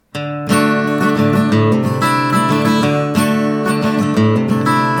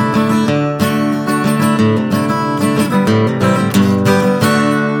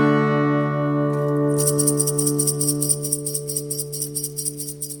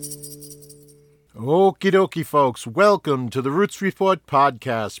Okie dokie, folks. Welcome to the Roots Report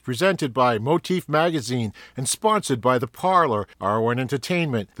podcast, presented by Motif Magazine and sponsored by The Parlor, R1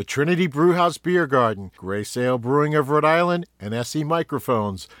 Entertainment, the Trinity Brewhouse Beer Garden, Grey Sail Brewing of Rhode Island, and SE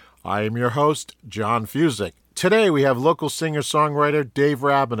Microphones. I am your host, John Fusick. Today we have local singer-songwriter Dave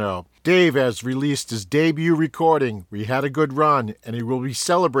Rabinow. Dave has released his debut recording, We Had a Good Run, and he will be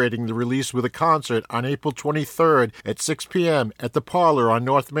celebrating the release with a concert on April 23rd at 6 p.m. at The Parlor on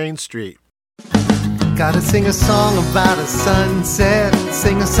North Main Street. Gotta sing a song about a sunset,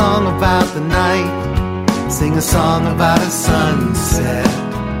 sing a song about the night, sing a song about a sunset.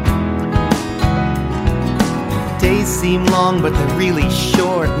 Days seem long, but they're really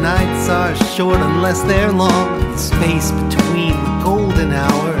short. Nights are short unless they're long. The space between the golden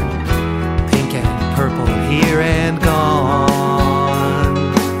hour, pink and purple here and gone.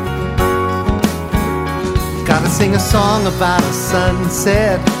 Gotta sing a song about a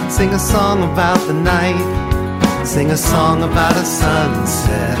sunset, sing a song about the night, sing a song about a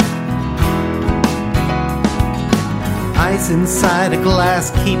sunset. Ice inside a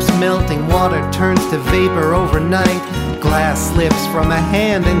glass keeps melting, water turns to vapor overnight. Glass slips from a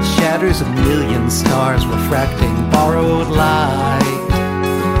hand and shatters, a million stars refracting borrowed light.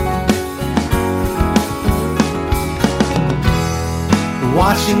 The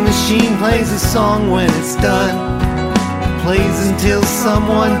washing machine plays a song when it's done, plays until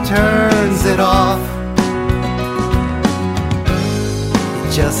someone turns it off.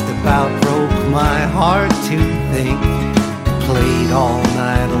 It just about broke my heart to think it played all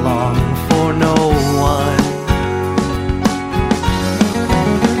night long for no one.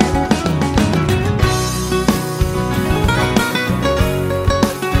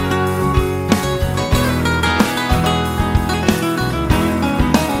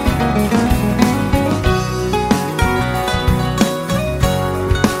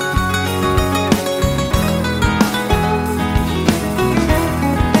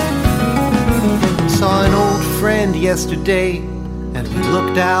 Yesterday, and we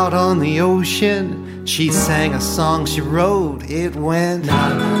looked out on the ocean. She sang a song she wrote. It went na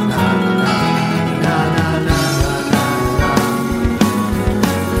na na na na na na na.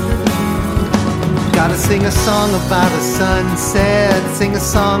 Gotta sing a song about a sunset, sing a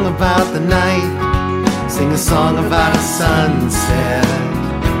song about the night, sing a song about a sunset.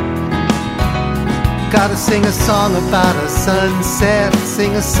 Gotta sing a song about a sunset,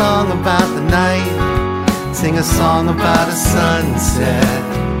 sing a song about the night, sing a song about a sunset.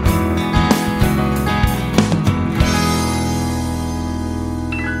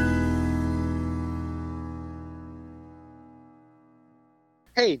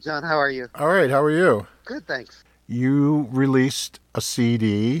 Hey, John, how are you? All right, how are you? Good, thanks. You released a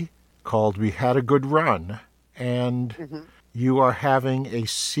CD called We Had a Good Run, and you are having a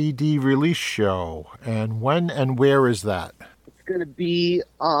CD release show. And when and where is that? It's going to be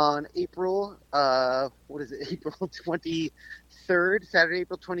on April, April 23rd, Saturday,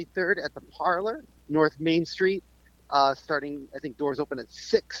 April 23rd at the Parlor, North Main Street, starting, I think doors open at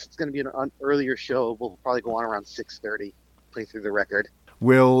 6. It's going to be an earlier show. We'll probably go on around 6:30, play through the record.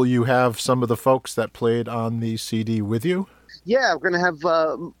 Will you have some of the folks that played on the CD with you? Yeah, we're going to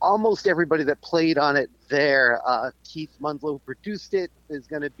have almost everybody that played on it there. Keith Mundlow, who produced it, is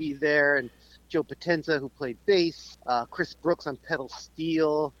going to be there, and Joe Potenza, who played bass, Chris Brooks on pedal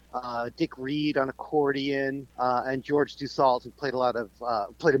steel, Dick Reed on accordion, and George Dussault, who played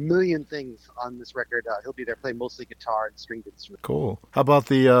a million things on this record. He'll be there playing mostly guitar and stringed instruments. Cool. How about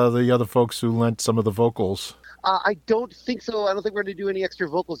the other folks who lent some of the vocals? I don't think so. I don't think we're going to do any extra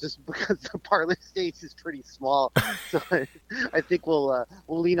vocals just because the Parlor stage is pretty small. So I think we'll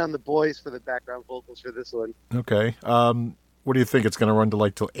lean on the boys for the background vocals for this one. Okay. What do you think? It's going to run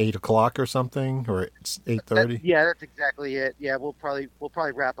to till 8 o'clock or something, or it's 8:30? Yeah, that's exactly it. Yeah, we'll probably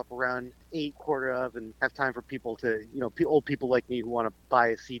wrap up around 8, quarter of, and have time for people to, old people like me who want to buy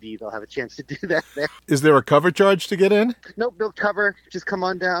a CD. They'll have a chance to do that there. Is there a cover charge to get in? Nope, no cover. Just come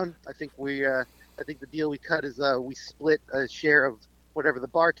on down. I think the deal we cut is we split a share of whatever the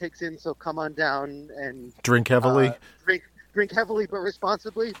bar takes in. So come on down and drink heavily. Drink heavily, but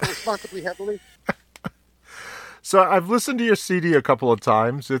responsibly heavily. So I've listened to your CD a couple of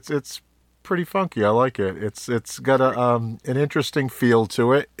times. It's pretty funky. I like it. It's got an interesting feel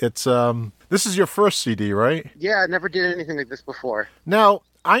to it. It's this is your first CD, right? Yeah, I never did anything like this before. Now,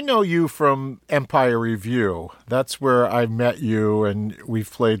 I know you from Empire Review. That's where I met you, and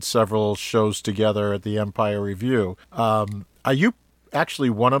we've played several shows together at the Empire Review. Are you actually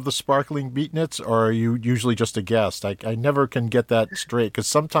one of the Sparkling Beatniks, or are you usually just a guest? I never can get that straight, because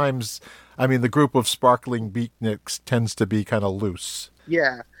sometimes, I mean, the group of Sparkling Beatniks tends to be kind of loose.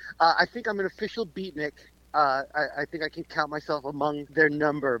 Yeah. I think I'm an official Beatnik. I think I can count myself among their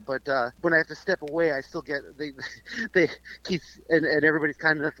number, but when I have to step away, I still get they Keith and everybody's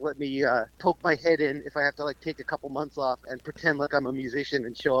kind enough to let me poke my head in if I have to like take a couple months off and pretend like I'm a musician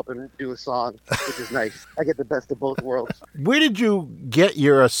and show up and do a song, which is nice. I get the best of both worlds. Where did you get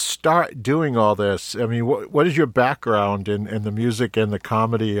your start doing all this? I mean, what is your background in the music and the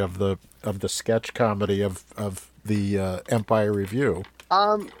comedy of the sketch comedy of the Empire Review?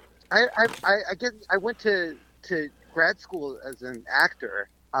 I guess I went to grad school as an actor.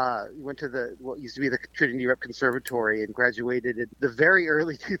 Went to what used to be the Trinity Rep Conservatory and graduated in the very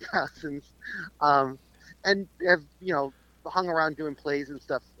early 2000s, and have hung around doing plays and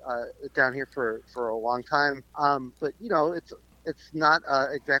stuff down here for a long time. But it's not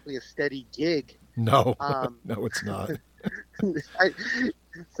exactly a steady gig. No, no, it's not. At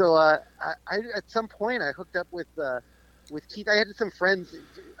some point I hooked up with Keith. I had some friends.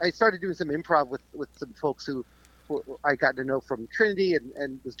 I started doing some improv with some folks who I got to know from Trinity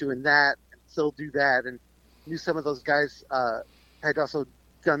and was doing that and still do that, and knew some of those guys. Had also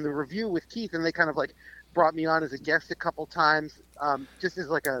done the review with Keith, and they kind of like brought me on as a guest a couple times, just as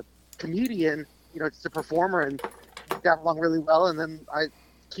like a comedian, just a performer, and got along really well. And then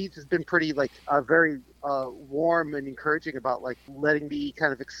Keith has been pretty very warm and encouraging about like letting me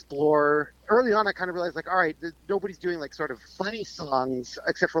kind of explore. Early on, I kind of realized all right, nobody's doing like sort of funny songs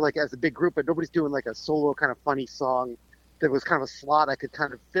except for like as a big group, but nobody's doing like a solo kind of funny song that was kind of a slot I could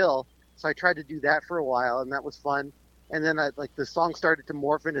kind of fill. So I tried to do that for a while, and that was fun. And then the song started to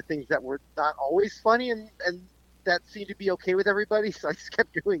morph into things that were not always funny, and that seemed to be okay with everybody, so I just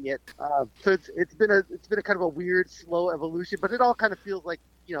kept doing it. So it's been a kind of a weird, slow evolution, but it all kind of feels like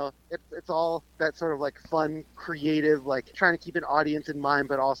it's all that sort of like fun, creative, like trying to keep an audience in mind,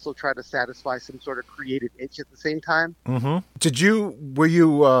 but also try to satisfy some sort of creative itch at the same time. Mm-hmm. Were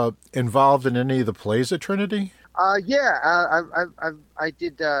you involved in any of the plays at Trinity? Yeah, I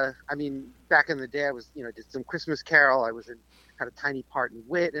did. I mean, back in the day, I was did some Christmas Carol. I had a tiny part in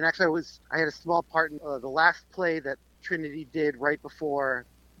Wit, and actually I had a small part in the last play that Trinity did right before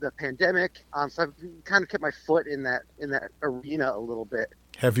the pandemic. So I've kind of kept my foot in that arena a little bit.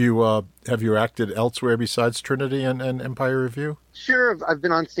 Have you acted elsewhere besides Trinity and Empire Review? Sure, I've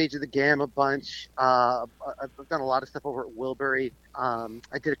been on stage at the GAM a bunch. I've done a lot of stuff over at Wilbury.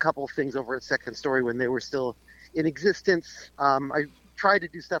 I did a couple of things over at Second Story when they were still in existence. I tried to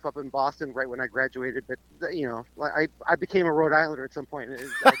do stuff up in Boston right when I graduated, but I became a Rhode Islander at some point.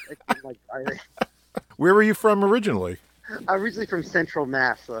 Where were you from originally? I'm originally from Central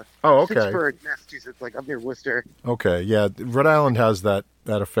Mass. Oh, okay. Pittsburgh, Massachusetts, like up near Worcester. Okay, yeah. Rhode Island has that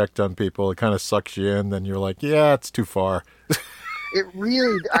effect on people. It kind of sucks you in, then you're like, yeah, it's too far. It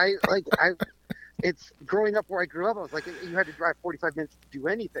really, it's growing up where I grew up. I was like, you had to drive 45 minutes to do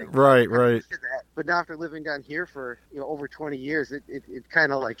anything. Right. But now after living down here for over 20 years, it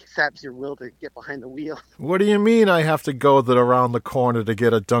kind of like saps your will to get behind the wheel. What do you mean I have to go around the corner to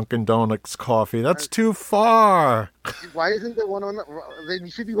get a Dunkin' Donuts coffee? That's too far. Why isn't there one there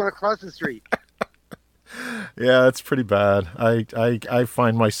should be one across the street. Yeah, it's pretty bad. I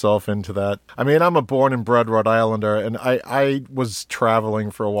find myself into that. I mean, I'm a born and bred Rhode Islander, and I was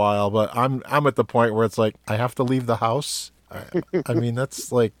traveling for a while, but I'm at the point where it's like I have to leave the house. I mean,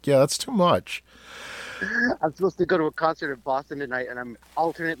 that's like, yeah, that's too much. I'm supposed to go to a concert in Boston tonight, and I'm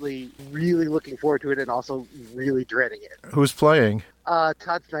alternately really looking forward to it and also really dreading it. Who's playing?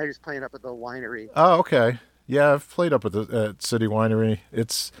 Todd Snyder's playing up at the winery. Oh, okay. Yeah, I've played up at the City Winery.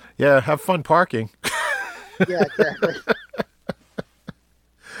 Have fun parking. Yeah, exactly.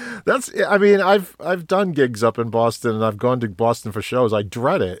 I've done gigs up in Boston, and I've gone to Boston for shows. I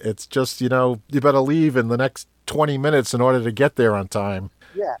dread it. It's just, you better leave in the next 20 minutes in order to get there on time.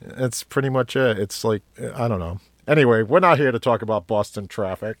 Yeah. That's pretty much it. It's like, I don't know. Anyway, we're not here to talk about Boston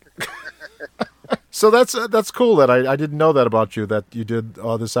traffic. So that's cool that I didn't know that about you, that you did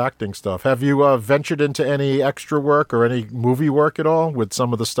all this acting stuff. Have you ventured into any extra work or any movie work at all with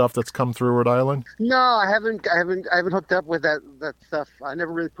some of the stuff that's come through Rhode Island? No, I haven't hooked up with that stuff. I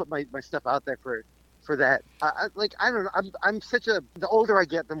never really put my stuff out there for that. I don't know. The older I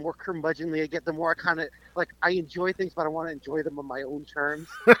get, the more curmudgeonly I get, the more I kind of I enjoy things, but I want to enjoy them on my own terms.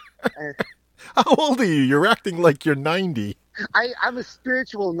 How old are you? You're acting like you're 90. I'm a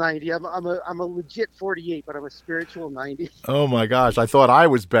spiritual 90. I'm a legit 48, but I'm a spiritual 90. Oh my gosh, I thought I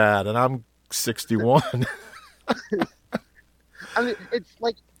was bad, and I'm 61. I mean, it's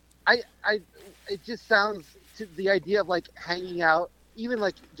like it just sounds to the idea of hanging out even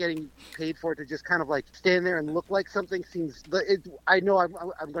like getting paid for it to just kind of like stand there and look like something seems. I know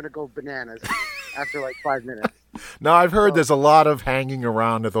I'm going to go bananas after like 5 minutes. No, I've heard there's a lot of hanging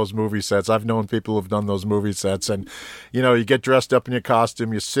around at those movie sets. I've known people who've done those movie sets, and you get dressed up in your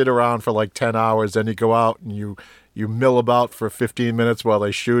costume, you sit around for like 10 hours, then you go out and you mill about for 15 minutes while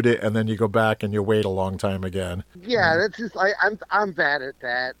they shoot it, and then you go back and you wait a long time again. Yeah, that's just I'm bad at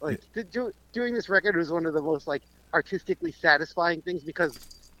that. Like doing this record was one of the most like artistically satisfying things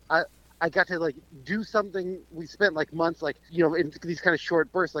because I got to like do something. We spent like months like in these kind of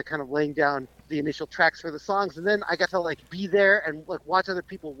short bursts, like kind of laying down the initial tracks for the songs, and then I got to like be there and like watch other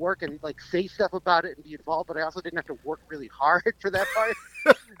people work and like say stuff about it and be involved, but I also didn't have to work really hard for that part.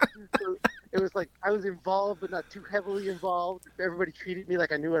 So it was like I was involved but not too heavily involved. Everybody treated me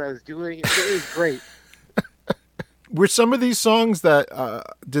like I knew what I was doing. It was great. Were some of these songs that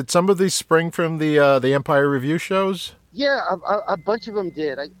did some of these spring from the Empire Review shows? Yeah, a bunch of them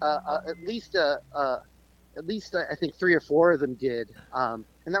did. At least I think 3 or 4 of them did.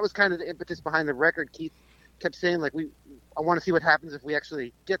 And that was kind of the impetus behind the record. Keith kept saying like I want to see what happens if we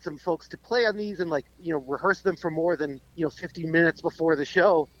actually get some folks to play on these and like rehearse them for more than 50 minutes before the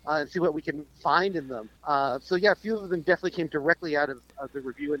show and see what we can find in them. So yeah, a few of them definitely came directly out of the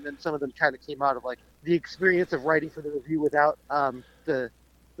review, and then some of them kind of came out of like the experience of writing for the review without the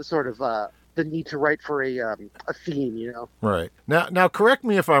sort of the need to write for a theme, Right. Now, correct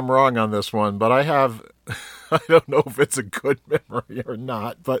me if I'm wrong on this one, but I don't know if it's a good memory or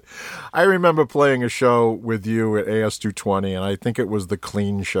not, but I remember playing a show with you at AS220, and I think it was the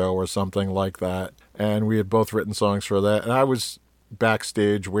Clean Show or something like that, and we had both written songs for that, and I was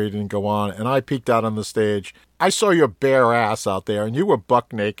backstage waiting to go on, and I peeked out on the stage. I saw your bare ass out there, and you were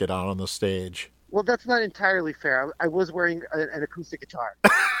buck naked out on the stage. Well, that's not entirely fair. I was wearing an acoustic guitar.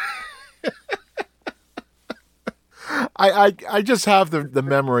 I just have the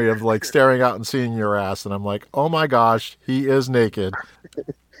memory of like staring out and seeing your ass, and I'm like, oh my gosh, he is naked.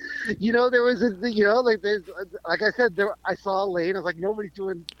 There was like I said, I saw Lane. I was like, nobody's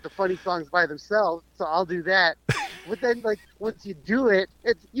doing the funny songs by themselves, so I'll do that. But then, like, once you do it,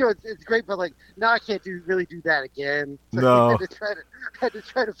 it's it's great. But like, now I can't really do that again. So no, I had to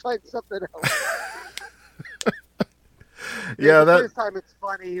try to find something else. Yeah, the first time it's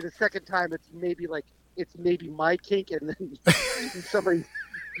funny. The second time it's maybe my kink, and then somebody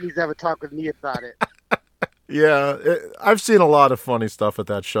needs to have a talk with me about it. Yeah, I've seen a lot of funny stuff at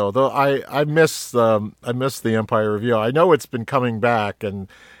that show, though. I miss the Empire Review. I know it's been coming back, and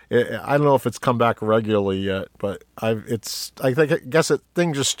I don't know if it's come back regularly yet, but I guess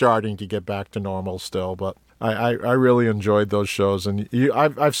things are starting to get back to normal still. But I really enjoyed those shows, and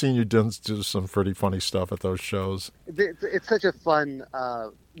I've seen you do some pretty funny stuff at those shows. It's such a fun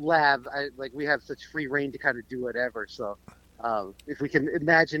lab. We have such free reign to kind of do whatever. So if we can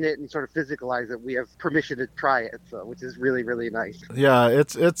imagine it and sort of physicalize it, we have permission to try it. So, which is really, really nice. Yeah,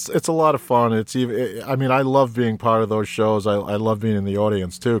 it's a lot of fun. I love being part of those shows. I love being in the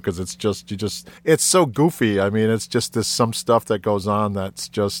audience too, because it's so goofy. I mean, it's just there's some stuff that goes on that's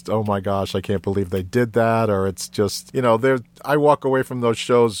just, oh my gosh, I can't believe they did that. Or it's just, I walk away from those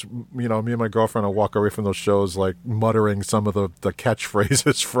shows, me and my girlfriend will walk away from those shows like muttering some of the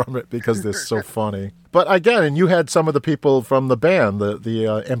catchphrases from it because they're so funny. But again, and you had some of the people from the band,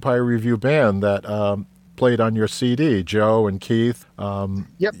 the Empire Review band that played on your CD, Joe and Keith.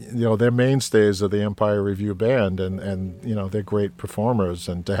 Yep. They're mainstays of the Empire Review band, and they're great performers,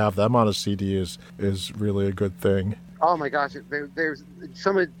 and to have them on a CD is really a good thing. Oh my gosh, there's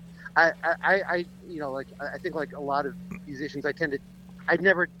some of I think like a lot of musicians, I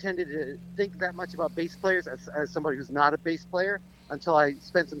never tended to think that much about bass players as somebody who's not a bass player until I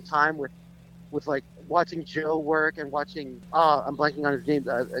spent some time with like watching Joe work and watching I'm blanking on his name,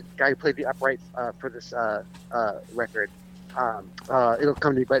 a guy who played the uprights for this record. It'll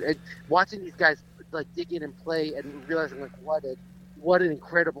come to me, but watching these guys like dig in and play and realizing like what an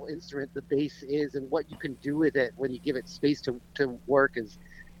incredible instrument the bass is and what you can do with it when you give it space to work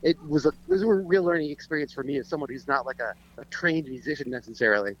it was a real learning experience for me as someone who's not like a trained musician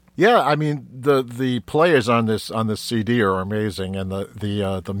necessarily. Yeah, I mean the players on this CD are amazing, and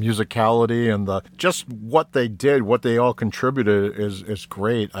the musicality and just what they did, what they all contributed is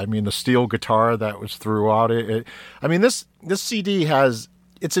great. I mean the steel guitar that was throughout it. This CD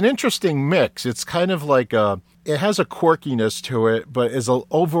it's an interesting mix. It's kind of like it has a quirkiness to it, but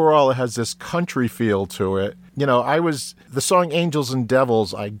overall it has this country feel to it. The song Angels and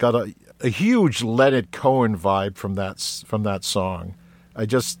Devils, I got a huge Leonard Cohen vibe from that song.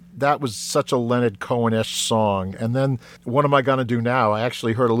 that was such a Leonard Cohen-ish song. And then What Am I Gonna Do Now? I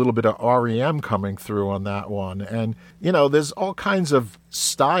actually heard a little bit of REM coming through on that one. And, you know, there's all kinds of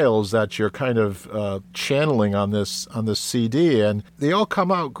styles that you're kind of channeling on this CD, and they all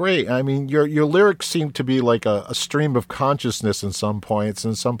come out great. I mean, your lyrics seem to be like a stream of consciousness in some points,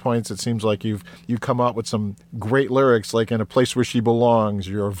 and some points it seems like you come out with some great lyrics, like In a Place Where She Belongs,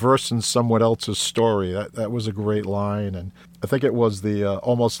 you're a verse in someone else's story. That was a great line. And I think it was the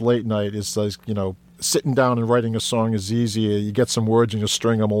Almost Late Night is like, you know, sitting down and writing a song is easy. You get some words and you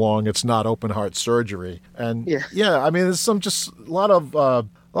string them along. It's not open heart surgery. And I mean, there's just a lot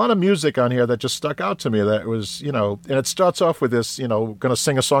of music on here that just stuck out to me. That was, you know, and it starts off with this, you know, going to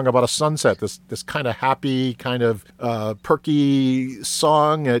sing a song about a sunset. This kind of happy, kind of perky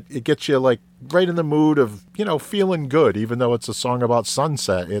song. It gets you like right in the mood of, you know, feeling good, even though it's a song about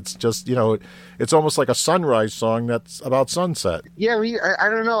sunset. It's just, you know, it's almost like a sunrise song that's about sunset. Yeah, I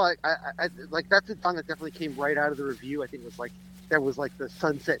don't know. I like, that's a song that definitely came right out of the review. I think it was like, that was like the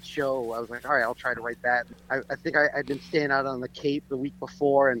sunset show. I was like, all right, I'll try to write that. I think I'd been staying out on the Cape the week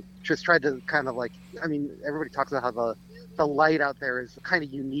before and just tried to kind of like, I mean, everybody talks about how the light out there is kind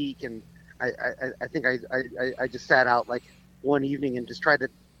of unique. And I think I just sat out like one evening and just tried to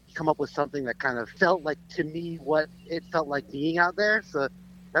come up with something that kind of felt like, to me, what it felt like being out there. So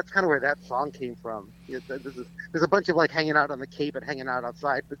that's kind of where that song came from. There's a bunch of like hanging out on the Cape and hanging out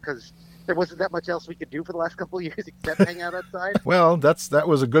outside because there wasn't that much else we could do for the last couple of years except hang out outside. Well, that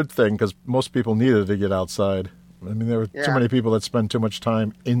was a good thing because most people needed to get outside. I mean, there were too many people that spend too much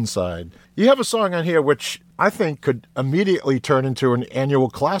time inside. You have a song on here which I think could immediately turn into an annual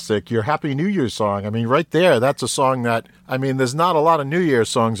classic, your Happy New Year song. I mean, right there, that's a song that, I mean, there's not a lot of New Year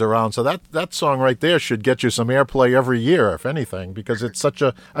songs around, so that song right there should get you some airplay every year, if anything, because it's such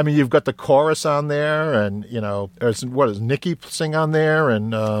a, I mean, you've got the chorus on there, and, you know, what does Nikki sing on there,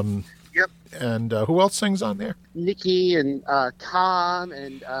 and... And who else sings on there? Nikki and Tom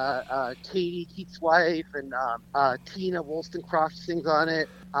and Katie, Keith's wife, and Tina Wollstonecroft sings on it.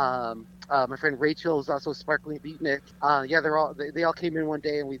 My friend Rachel is also Sparkling Beatnik. They all came in one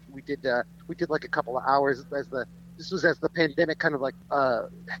day and we did like a couple of hours this was as the pandemic kind of like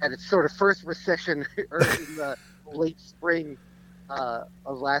had its sort of first recession in the late spring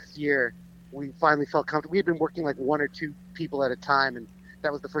of last year. We finally felt comfortable. We had been working like one or two people at a time, and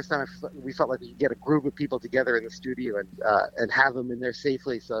that was the first time we felt like we could get a group of people together in the studio and have them in there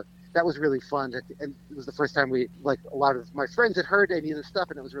safely. So that was really fun. And it was the first time a lot of my friends had heard any of this stuff,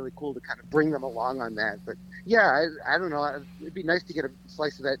 and it was really cool to kind of bring them along on that. But yeah, I don't know. It'd be nice to get a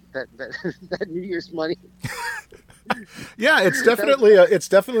slice of that New Year's money. Yeah, it's definitely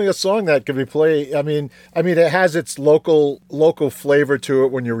a song that can be played. I mean, it has its local flavor to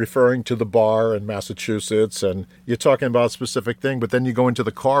it when you're referring to the bar in Massachusetts and you're talking about a specific thing, but then you go into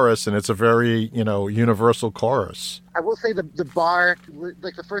the chorus and it's a very, you know, universal chorus. I will say the bar,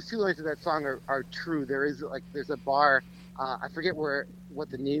 like the first two lines of that song are true. There's a bar. I forget what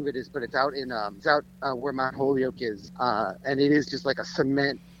the name of it is, but it's out where Mount Holyoke is, and it is just like a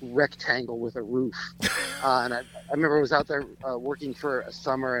cement rectangle with a roof. And I remember I was out there working for a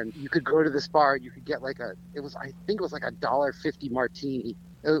summer, and you could go to this bar. You could get I think it was like $1.50 martini,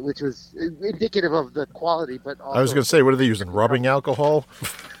 which was indicative of the quality. But also, I was going to say, what are they using? Rubbing alcohol?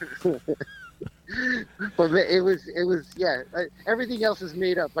 But it was everything else is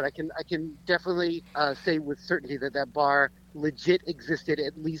made up, but I can definitely say with certainty that bar legit existed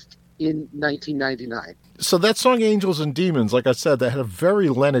at least in 1999. So that song Angels and Demons, like I said, that had a very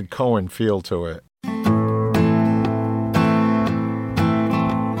Leonard Cohen feel to it. The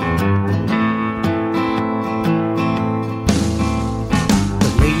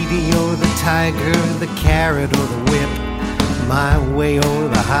lady or the tiger, the carrot or the whip, my way or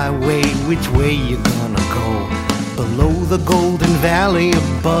the highway, which way you gonna go? Below the golden valley,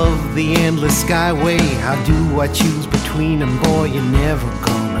 above the endless skyway, how do I choose between them? Boy, you're never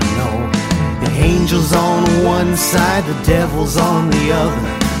gonna know. The angel's on one side, the devil's on the other,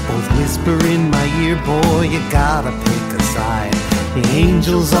 both whisper in my ear, boy, you gotta pick a side. The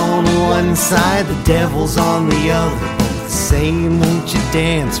angel's on one side, the devil's on the other, both saying, won't you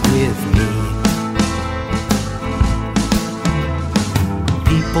dance with me?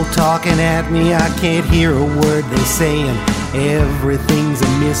 People talking at me, I can't hear a word they're saying. Everything's a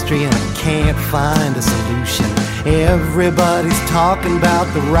mystery and I can't find a solution. Everybody's talking about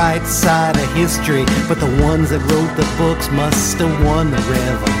the right side of history, but the ones that wrote the books must have won the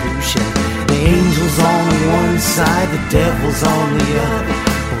revolution. The angel's on one side, the devil's on the other,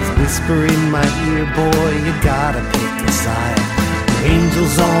 both whisper in my ear, boy, you gotta pick a side. The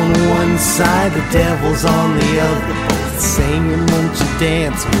angel's on one side, the devil's on the other, both saying, won't you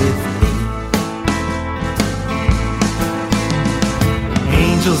dance with me?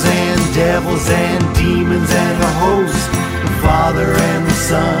 Angels and devils and demons and a host, the Father and the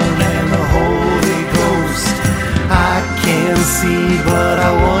Son and the Holy Ghost. I can see, but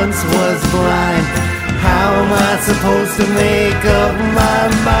I once was blind. How am I supposed to make up my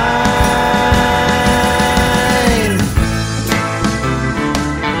mind?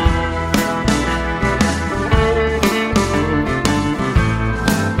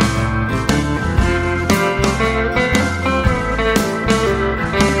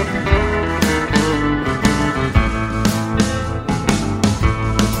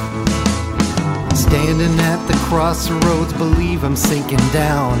 Standing at the crossroads, believe I'm sinking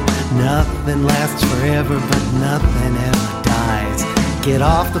down. Nothing lasts forever, but nothing ever dies. Get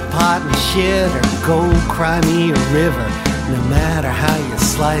off the pot and shit, or go cry me a river. No matter how you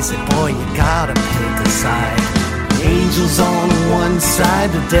slice it, boy, you gotta pick a side. Angels on one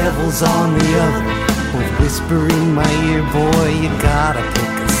side, the devil's on the other. Both whisper in my ear, boy, you gotta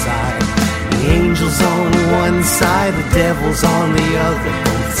pick a side. The angels on one side, the devil's on the other.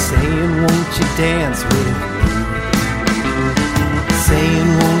 Both saying, won't you dance with me? Saying,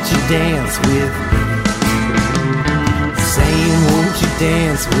 won't you dance with me? Saying, won't you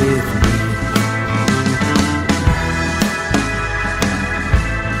dance with me?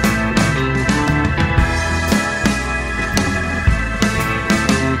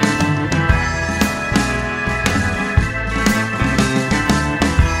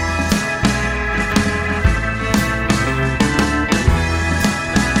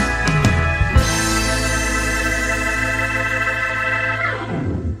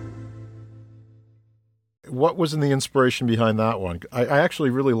 What was in the inspiration behind that one? I actually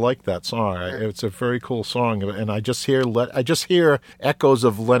really like that song. It's a very cool song, and I just hear echoes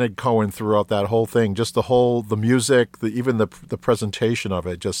of Leonard Cohen throughout that whole thing. Just the music, even the presentation of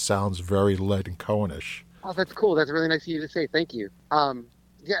it just sounds very Leonard Cohenish. Oh, that's cool. That's really nice of you to say. Thank you.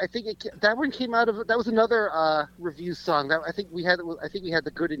 Yeah, I think that one came out of that was another review song. That I think we had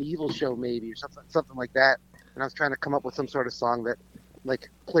the Good and Evil show maybe or something like that. And I was trying to come up with some sort of song that like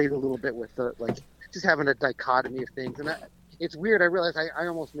played a little bit with the like. Just having a dichotomy of things, and it's weird. I realize I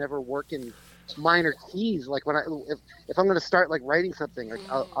almost never work in minor keys. Like when if I'm going to start like writing something, like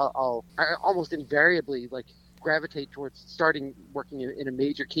I almost invariably like gravitate towards starting working in a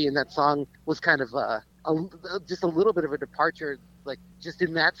major key. And that song was kind of just a little bit of a departure, like just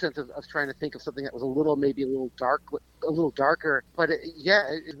in that sense of trying to think of something that was a little darker. But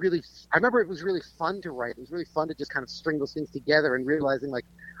it really. I remember it was really fun to write. It was really fun to just kind of string those things together and realizing like.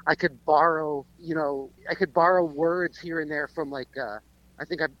 I could borrow words here and there from like, I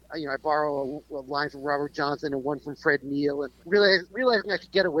think I borrow a line from Robert Johnson and one from Fred Neil, and realizing I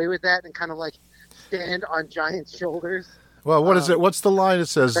could get away with that and kind of like stand on giants' shoulders. Well, what is it? What's the line? It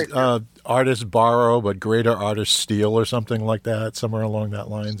says, "Artists borrow, but greater artists steal," or something like that. Somewhere along that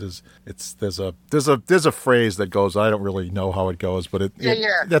lines there's a phrase that goes. I don't really know how it goes, but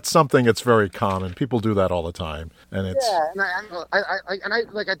that's something that's very common. People do that all the time, and it's and I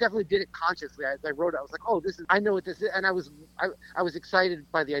definitely did it consciously. I wrote it. I was like, oh, I know what this is, and I was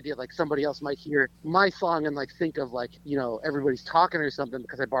excited by the idea like somebody else might hear my song and like think of like everybody's talking or something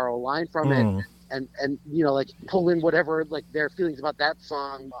because I borrow a line from it. And like pull in whatever like their feelings about that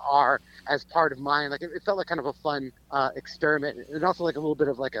song are as part of mine. Like it felt like kind of a fun experiment, and also like a little bit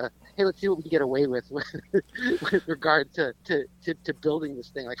of like a hey, let's see what we can get away with regard to building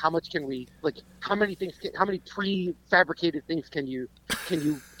this thing. Like how much can we how many prefabricated things can you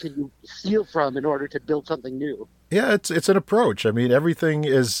steal from in order to build something new? Yeah, it's an approach. I mean, everything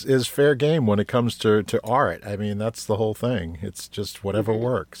is fair game when it comes to art. I mean, that's the whole thing. It's just whatever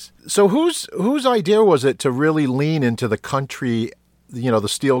works. So whose idea was it to really lean into the country, the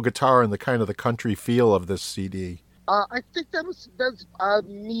steel guitar and the kind of the country feel of this CD? I think that's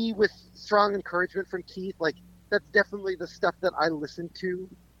me with strong encouragement from Keith. Like that's definitely the stuff that I listen to.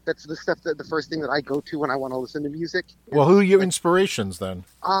 That's the stuff the first thing that I go to when I want to listen to music. Well, who are your inspirations then?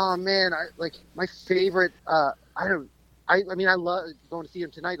 Oh man, my favorite. I love going to see him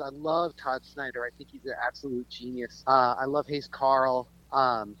tonight. I love Todd Snyder. I think he's an absolute genius. I love Hayes Carl.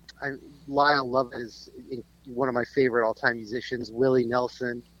 Lyle Lovett is one of my favorite all-time musicians. Willie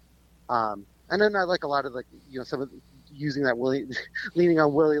Nelson. And then I like a lot of some of using that Willie, leaning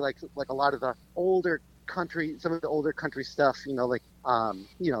on Willie, like a lot of the older country, some of the older country stuff, the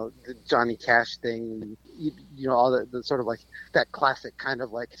Johnny Cash thing, all the sort of like that classic kind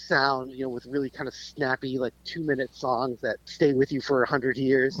of like sound, with really kind of snappy, like 2-minute songs that stay with you for 100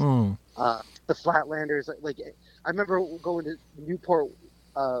 years. The Flatlanders, I remember going to Newport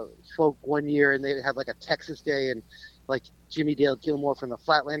Folk one year and they had like a Texas day and like Jimmy Dale Gilmore from the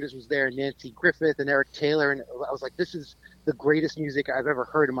Flatlanders was there, and Nancy Griffith and Eric Taylor, and I was like, this is the greatest music I've ever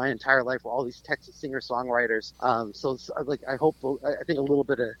heard in my entire life. All these Texas singer-songwriters. So it's, like, I think a little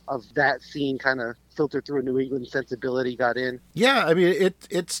bit of that scene kind of filtered through a New England sensibility got in. Yeah, I mean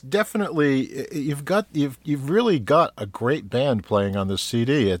it's definitely you've really got a great band playing on this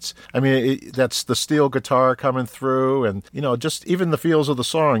CD. That's the steel guitar coming through, and just even the feels of the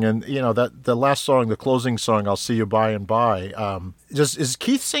song, and that the last song, the closing song, "I'll See You By and By." Is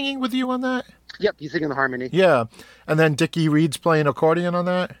Keith singing with you on that? Yep, he's singing the harmony. Yeah, and then Dickie Reed's playing accordion on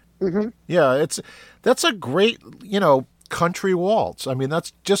that. Mm-hmm. Yeah, that's a great country waltz. I mean,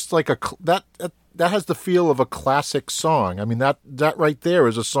 that's just like that has the feel of a classic song. I mean, that right there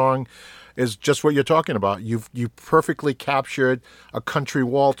is a song, is just what you're talking about. You perfectly captured a country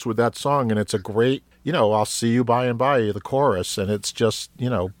waltz with that song, and it's a great, "I'll See You By and By," the chorus, and it's just,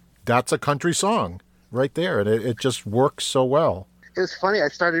 that's a country song right there, and it just works so well. It was funny. I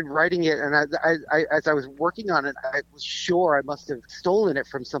started writing it, and I as I was working on it, I was sure I must have stolen it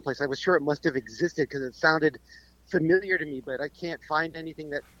from someplace. I was sure it must have existed because it sounded familiar to me, but I can't find anything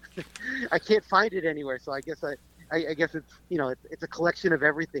that I can't find it anywhere. So I guess it's it's a collection of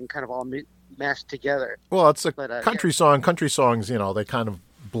everything, kind of all mashed together. Well, it's a country song. Country songs, they kind of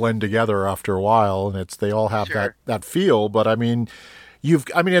blend together after a while, and they all have that feel. But I mean,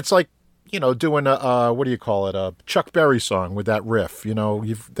 it's like, doing a what do you call it? A Chuck Berry song with that riff. You've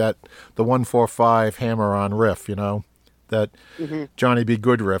the 1-4-5 hammer-on riff. That Johnny B.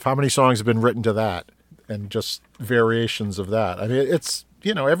 Good riff. How many songs have been written to that? And just variations of that. I mean, it's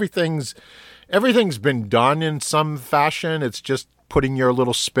everything's been done in some fashion. It's just putting your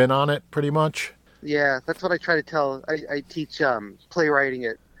little spin on it, pretty much. Yeah, that's what I try to tell. I teach playwriting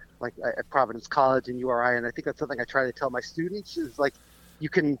at Providence College and URI, and I think that's something I try to tell my students is like, you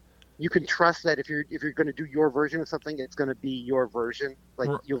can trust that if you're going to do your version of something, it's going to be your version. Like,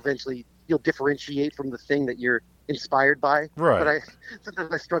 you'll differentiate from the thing that you're inspired by. Right. But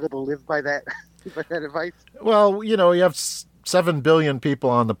sometimes I struggle to live by that by that advice. Well, you have 7 billion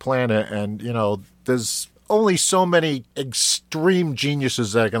people on the planet, and there's only so many extreme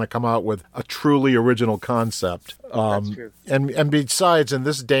geniuses that are going to come out with a truly original concept. That's true. And besides, in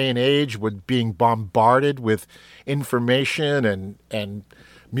this day and age, with being bombarded with information and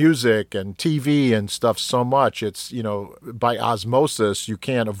music and TV and stuff so much, it's, by osmosis, you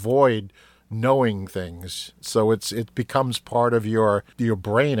can't avoid knowing things. So it becomes part of your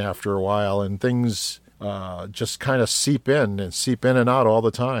brain after a while, and things just kind of seep in and out all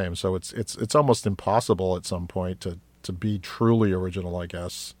the time. So it's almost impossible at some point to be truly original, I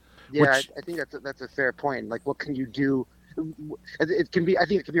guess. Yeah, I think that's a fair point. Like, what can you do? I think it can be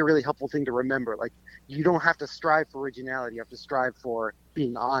a really helpful thing to remember. Like, you don't have to strive for originality. You have to strive for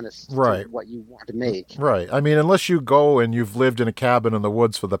being honest to what you want to make. Right. I mean, unless you go and you've lived in a cabin in the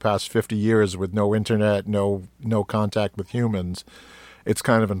woods for the past 50 years with no internet, no contact with humans, it's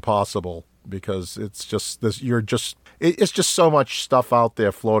kind of impossible, because it's just this. It's just so much stuff out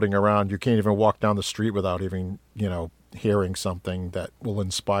there floating around. You can't even walk down the street without even hearing something that will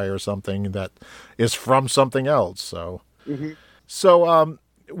inspire something that is from something else. So. Mm-hmm. So,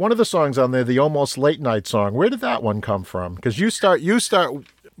 one of the songs on there, the Almost Late Night song, where did that one come from? Because you start,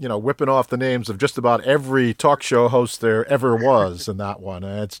 whipping off the names of just about every talk show host there ever was in that one.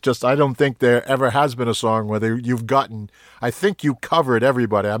 And it's just, I don't think there ever has been a song where I think you covered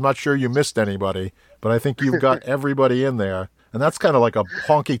everybody. I'm not sure you missed anybody, but I think you've got everybody in there. And that's kind of like a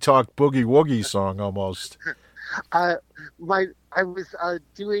honky-tonk boogie-woogie song almost. I was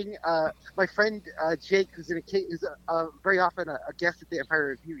doing my friend Jake, who's very often a guest at the Empire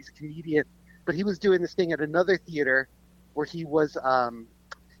Review. He's a comedian, but he was doing this thing at another theater where he was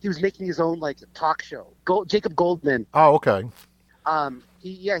making his own talk show. Jacob Goldman. Oh, okay.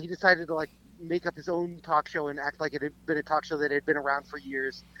 He decided to make up his own talk show and act like it had been a talk show that had been around for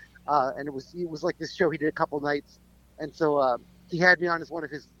years. And it was like this show he did a couple nights, and so he had me on as one of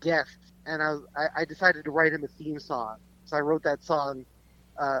his guests, and I decided to write him a theme song. So I wrote that song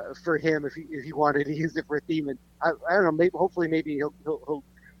for him if he wanted to use it for a theme, and I don't know, hopefully he'll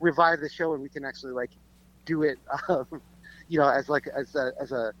revive the show and we can actually do it, as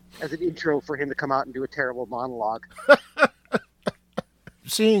an intro for him to come out and do a terrible monologue.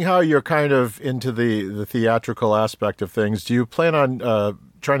 Seeing how you're kind of into the theatrical aspect of things, do you plan on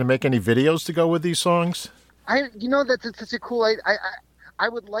trying to make any videos to go with these songs? That's such a cool idea. I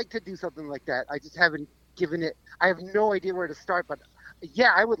would like to do something like that. I just haven't given it. I have no idea where to start, but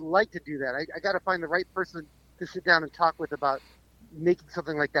yeah, I would like to do that. I got to find the right person to sit down and talk with about making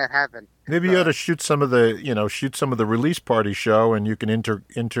something like that happen. Maybe you ought to shoot some of the release party show, and you can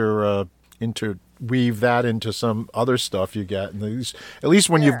weave that into some other stuff you get. And at least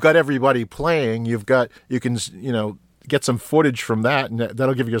when you've got everybody playing, you can, get some footage from that, and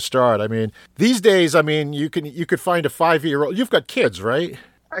that'll give you a start. I mean, these days, you could find a 5-year-old. You've got kids, right?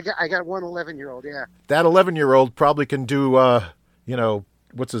 I got one 11-year-old, yeah. That 11-year-old probably can do,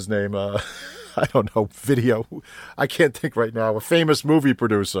 what's his name? I don't know, video. I can't think right now. A famous movie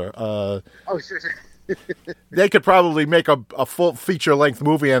producer. Sure. They could probably make a full feature-length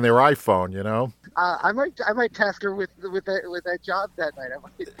movie on their iPhone, I might task her with that job that night.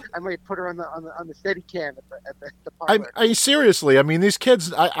 I might put her on the Steadicam at the parlor. Seriously, I mean, these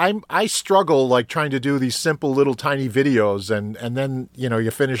kids. I struggle like trying to do these simple little tiny videos, and then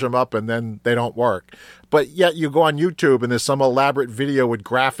you finish them up and then they don't work. But yet you go on YouTube and there's some elaborate video with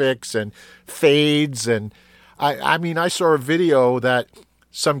graphics and fades, and I saw a video that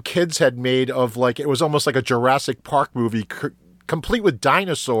some kids had made of it was almost like a Jurassic Park movie, complete with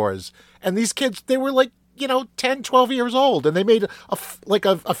dinosaurs. And these kids, they were 10, 12 years old, and they made a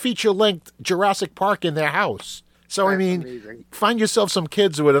feature-length Jurassic Park in their house. So, That's amazing. Find yourself some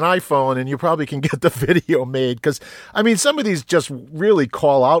kids with an iPhone, and you probably can get the video made. Because, some of these just really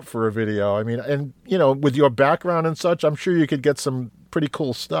call out for a video. And with your background and such, I'm sure you could get some pretty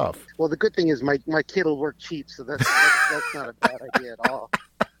cool stuff. Well, the good thing is my kid will work cheap, so that's not a bad idea at all.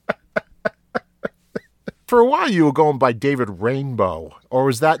 For a while, you were going by David Rainbow, or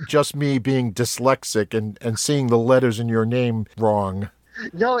was that just me being dyslexic and seeing the letters in your name wrong?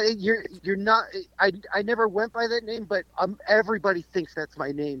 No, you're not. I never went by that name, but everybody thinks that's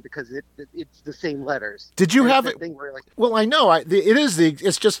my name because it's the same letters. Did you have it? Well, I know it is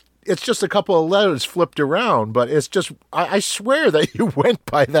it's just a couple of letters flipped around, but it's just I swear that you went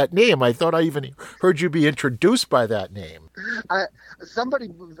by that name. I thought I even heard you be introduced by that name.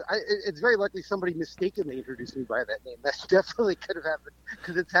 It's very likely somebody mistakenly introduced me by that name. That definitely could have happened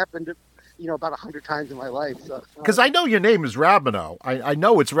because it's happened, about 100 times in my life. So because I know your name is Rabinow. I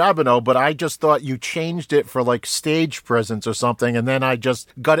know it's Rabinow, but I just thought you changed it for stage presence or something, and then I just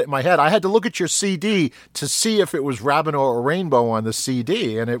got it in my head. I had to look at your CD to see if it was Rabinow or Rainbow on the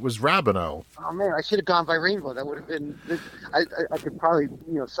CD, and it was Rabinow. Oh man, I should have gone by Rainbow. That would have been. I could probably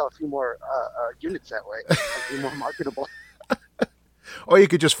sell a few more units that way. I'd be more marketable. Or you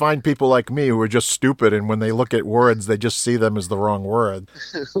could just find people like me who are just stupid, and when they look at words, they just see them as the wrong word.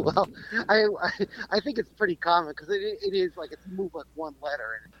 Well, I think it's pretty common because it is it's moved one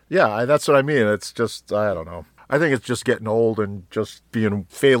letter. Yeah, that's what I mean. It's just, I don't know. I think it's just getting old and just being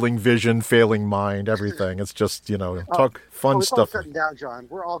failing vision, failing mind, everything. It's just, talk fun stuff. We're all shutting down, John.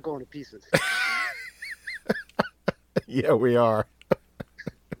 We're all going to pieces. Yeah, we are.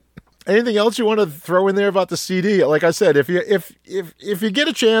 Anything else you want to throw in there about the CD? Like I said, if you get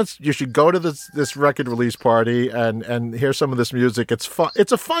a chance, you should go to this record release party and hear some of this music. It's fun.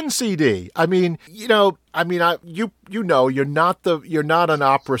 It's a fun CD. You're not an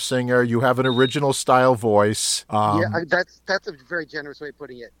opera singer. You have an original style voice. That's a very generous way of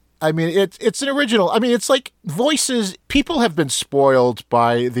putting it. It's an original. It's like voices. People have been spoiled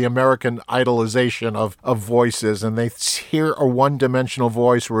by the American idolization of voices, and they hear a one-dimensional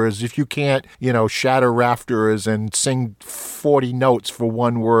voice, whereas if you can't, shatter rafters and sing 40 notes for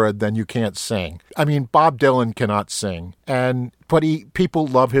one word, then you can't sing. Bob Dylan cannot sing, but people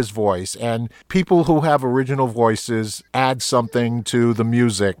love his voice, and people who have original voices add something to the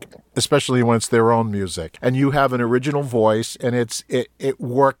music, especially when it's their own music. And you have an original voice, and it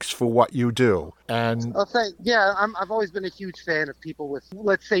works for what you do. And I've always been a huge fan of people with,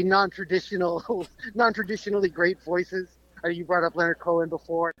 let's say, non-traditionally great voices. You brought up Leonard Cohen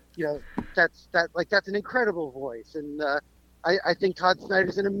before. That's an incredible voice, and I think Todd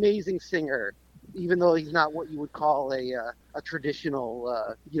Snider's an amazing singer, even though he's not what you would call a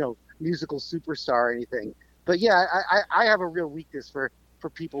traditional, musical superstar or anything. But yeah, I have a real weakness for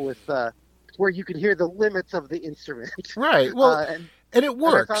people with where you can hear the limits of the instrument. Right. Well, and it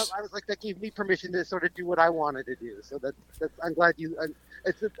works. I was like, that gave me permission to sort of do what I wanted to do. So that's I'm glad you.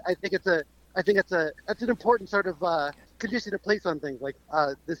 I think that's an important sort of condition to place on things like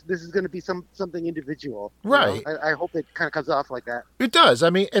this is going to be something individual, right? I hope it kind of comes off like that. It does.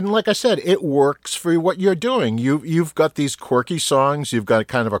 And like I said, it works for what you're doing. You've got these quirky songs, you've got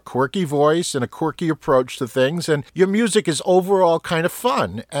kind of a quirky voice and a quirky approach to things, and your music is overall kind of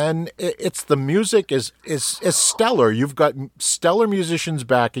fun, and the music is stellar. You've got stellar musicians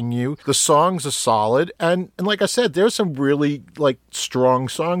backing you. The songs are solid, and like I said, there's some really strong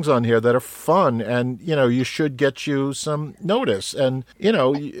songs on here that are fun, and you should get you some notice. And,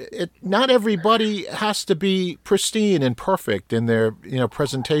 not everybody has to be pristine and perfect in their,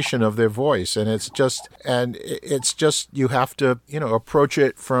 presentation of their voice. And it's just you have to, approach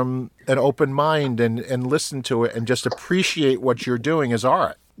it from an open mind and listen to it and just appreciate what you're doing as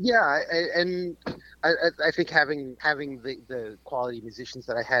art. Yeah, and I think having the quality musicians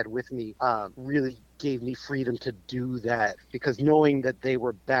that I had with me really gave me freedom to do that, because knowing that they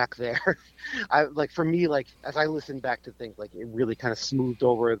were back there, for me, as I listened back to things, it really kind of smoothed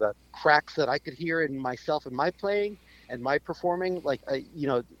over the cracks that I could hear in myself and my playing and my performing,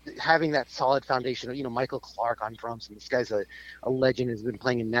 having that solid foundation of, Michael Clark on drums. And this guy's a legend, has been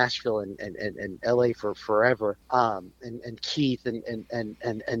playing in Nashville and LA for forever. And Keith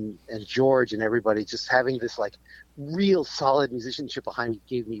and George and everybody, just having this real solid musicianship behind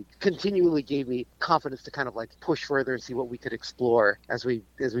me continually gave me confidence to kind of push further and see what we could explore as we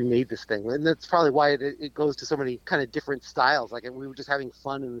made this thing. And that's probably why it goes to so many kind of different styles. We were just having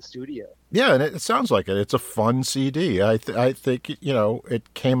fun in the studio. Yeah, and it sounds like it. It's a fun CD. I think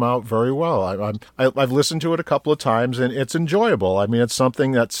it came out very well. I've listened to it a couple of times, and it's enjoyable. I mean, it's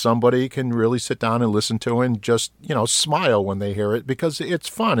something that somebody can really sit down and listen to and just smile when they hear it, because it's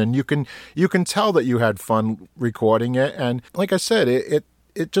fun, and you can tell that you had fun recording it. And like I said,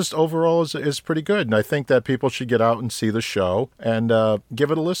 it just overall is pretty good. And I think that people should get out and see the show and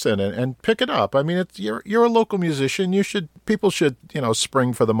give it a listen and pick it up. I mean, you're a local musician. People should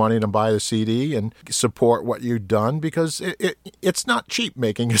spring for the money to buy the CD and support what you've done, because it's not cheap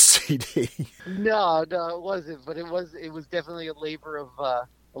making a CD. No, it wasn't. But it was definitely a labor of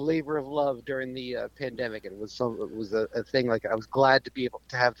love during the pandemic. And it was a thing I was glad to be able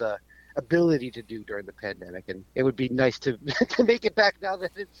to have the ability to do during the pandemic, and it would be nice to make it back now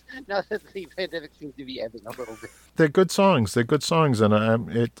that the pandemic seems to be ebbing a little bit. They're good songs,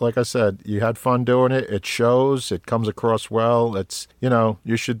 and like I said, you had fun doing it. It shows, it comes across well. It's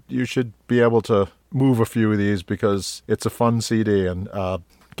you should be able to move a few of these, because it's a fun CD, and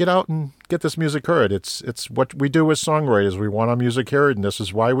get out and get this music heard. It's what we do as songwriters. We want our music heard, and this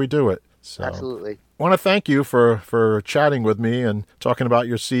is why we do it. So, absolutely. I want to thank you for chatting with me and talking about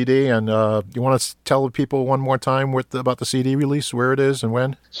your CD. And you want to tell people one more time about the CD release, where it is and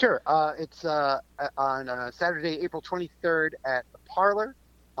when? Sure. It's on Saturday, April 23rd at the Parlor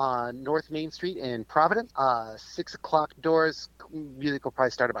on North Main Street in Providence. 6 o'clock doors. Music will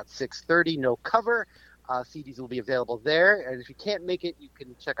probably start about 6:30. No cover. CDs will be available there. And if you can't make it, you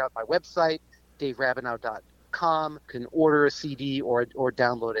can check out my website, daverabinow.com. Can order a CD or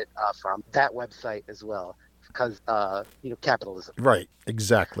download it from that website as well, because capitalism. Right,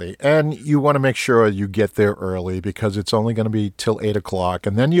 exactly. And you want to make sure you get there early, because it's only going to be till 8 o'clock,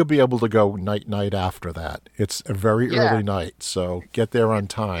 and then you'll be able to go night after that. It's a very early night, so get there on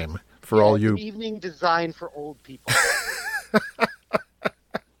time for all you. An evening designed for old people.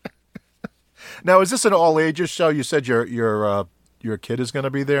 Now, is this an all ages show? You said your kid is going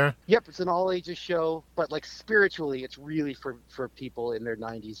to be there? Yep, it's an all-ages show, but spiritually, it's really for people in their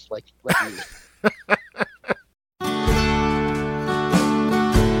 90s like me.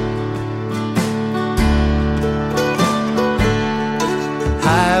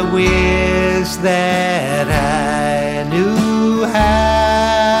 I wish that I knew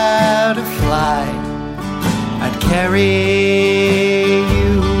how to fly. I'd carry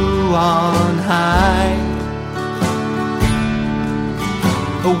you on high,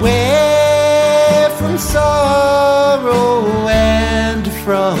 away from sorrow and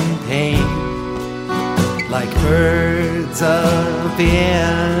from pain, like birds up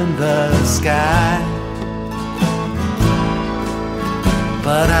in the sky.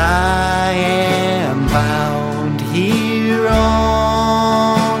 But I am bound here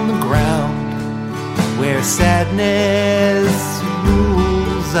on the ground, where sadness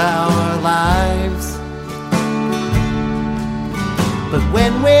rules our lives. But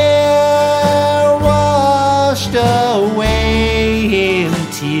when we're washed away in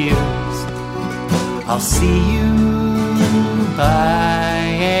tears, I'll see you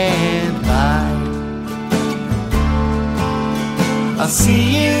by and by. I'll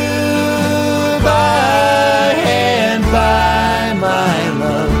see you by and by, my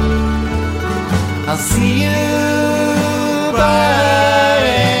love. I'll see you by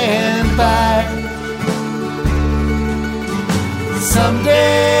and by.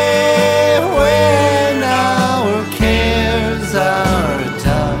 Someday when our cares are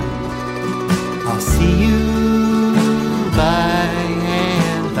done, I'll see you by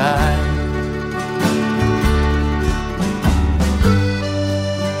and by.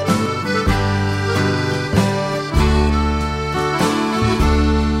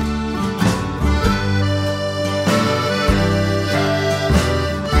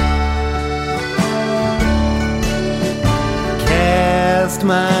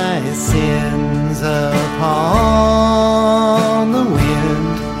 my sins upon the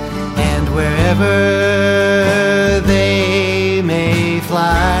wind, and wherever they may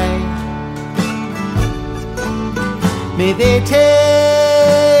fly, may they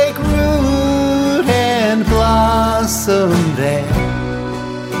take root and blossom there,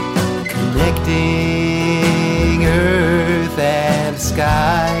 connecting earth and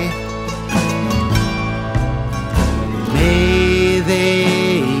sky. May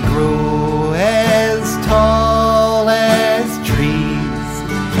they grow as tall as trees,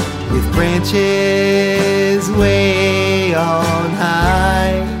 with branches way on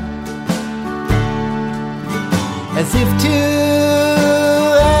high, as if to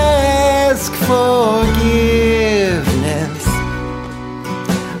ask forgiveness.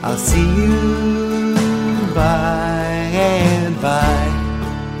 I'll see you by and by.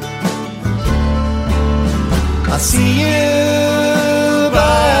 I'll see you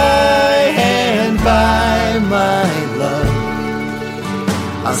by and by, my love.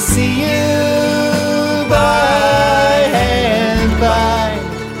 I'll see you by and by.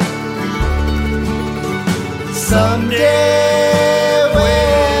 Someday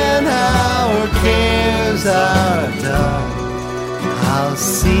when our cares are done, I'll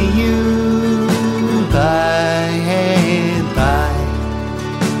see you by and by.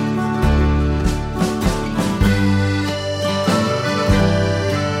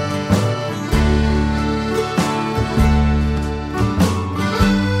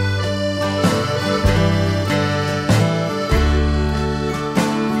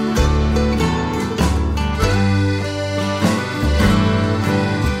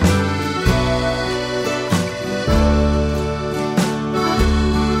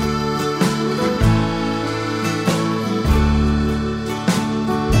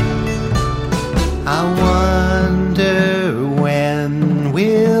 I wonder when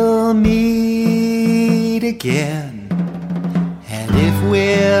we'll meet again, and if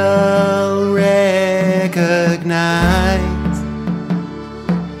we'll recognize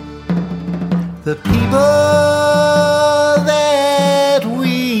the people that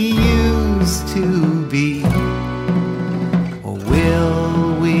we used to be, or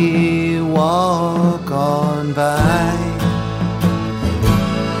will we walk on by?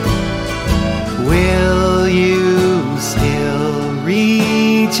 Will you still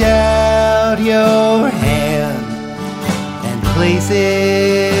reach out your hand and place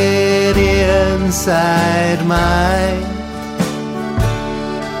it inside mine?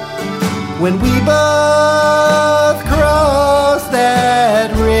 When we both cross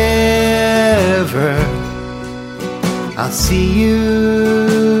that river, I'll see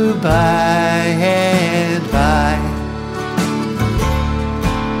you by and by.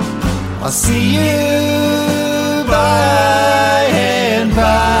 I'll see you by and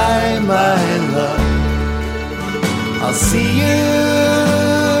by, my love. I'll see you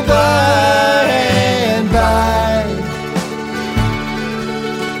by and by.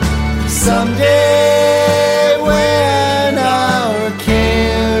 Someday when our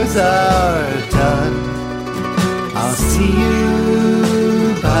cares are done, I'll see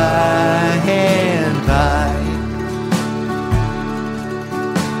you by and by.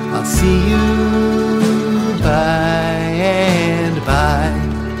 I'll see you by and by.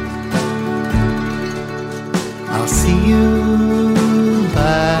 I'll see you by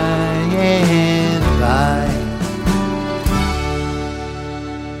and by.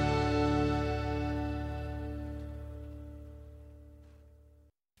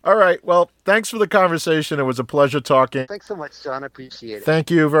 All right. Well, thanks for the conversation. It was a pleasure talking. Thanks so much, John. I appreciate it.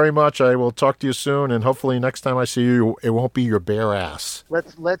 Thank you very much. I will talk to you soon, and hopefully next time I see you, it won't be your bare ass.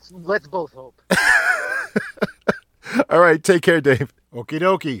 Let's both hope. All right. Take care, Dave. Okie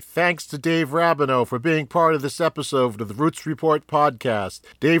dokie. Thanks to Dave Rabinow for being part of this episode of the Roots Report podcast.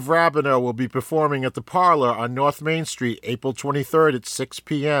 Dave Rabinow will be performing at the Parlor on North Main Street April 23rd at 6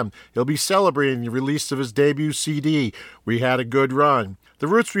 p.m. He'll be celebrating the release of his debut CD, We Had a Good Run. The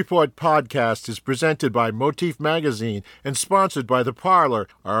Roots Report podcast is presented by Motif Magazine and sponsored by The Parlor,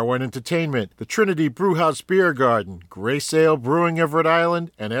 R1 Entertainment, the Trinity Brewhouse Beer Garden, Gray Sail Brewing of Rhode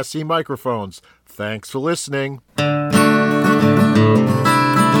Island, and SE Microphones. Thanks for listening.